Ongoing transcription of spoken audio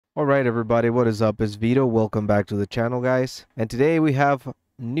Alright everybody, what is up? It's Vito. Welcome back to the channel, guys. And today we have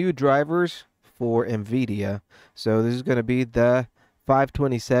new drivers for Nvidia. So this is going to be the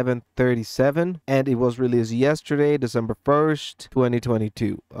 52737, and it was released yesterday, December 1st,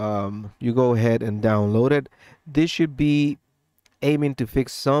 2022. You go ahead and download it. This should be aiming to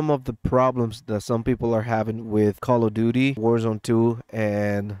fix some of the problems that some people are having with Call of Duty, Warzone 2,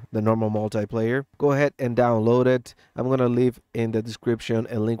 and the normal multiplayer. Go ahead and download it. I'm going to leave in the description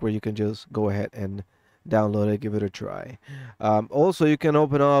a link where you can just go ahead and download it, give it a try. Also, you can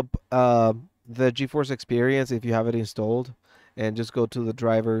open up the GeForce Experience if you have it installed, and just go to the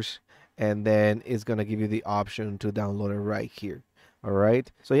drivers, and then it's going to give you the option to download it right here. All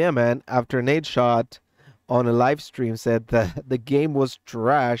right. So yeah, man, after Nate Shot on a live stream said that the game was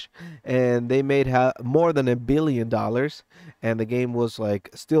trash and they made more than $1 billion, and the game was like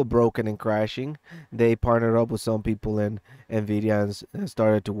still broken and crashing, they partnered up with some people in Nvidia and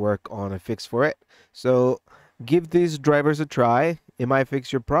started to work on a fix for it. So give these drivers a try. It might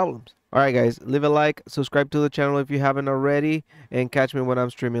fix your problems. Alright guys, leave a like, subscribe to the channel if you haven't already, and catch me when I'm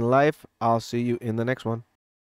streaming live. I'll see you in the next one.